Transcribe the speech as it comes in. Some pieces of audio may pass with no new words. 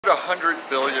$100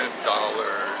 billion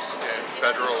in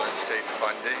federal and state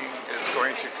funding is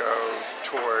going to go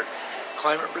toward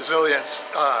climate resilience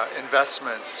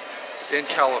investments in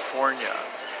California.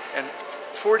 And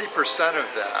 40% of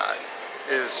that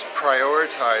is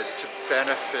prioritized to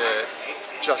benefit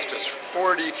Justice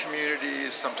 40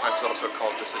 communities, sometimes also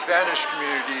called disadvantaged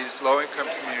communities, low-income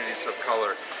communities of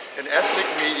color. And ethnic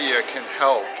media can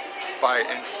help by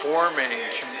informing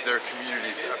their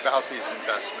communities about these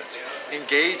investments,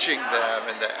 engaging them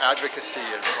in the advocacy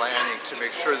and planning to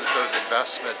make sure that those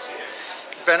investments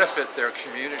benefit their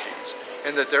communities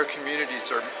and that their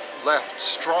communities are left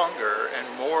stronger and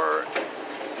more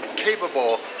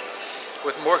capable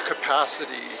with more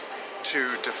capacity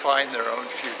to define their own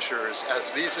futures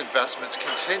as these investments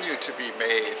continue to be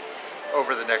made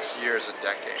over the next years and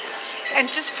decades. And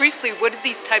just briefly, what do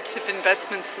these types of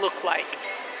investments look like?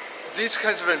 These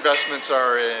kinds of investments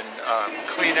are in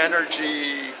clean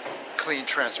energy, clean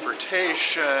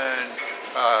transportation,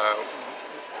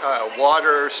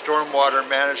 water, stormwater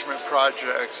management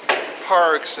projects,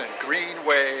 parks and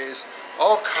greenways,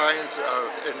 all kinds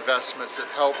of investments that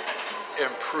help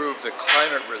improve the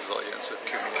climate resilience of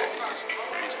communities,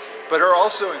 but are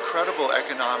also incredible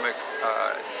economic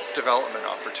development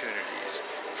opportunities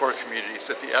for communities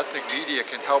that the ethnic media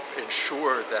can help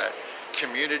ensure that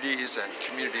communities and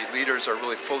community leaders are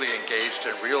really fully engaged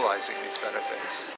in realizing these benefits.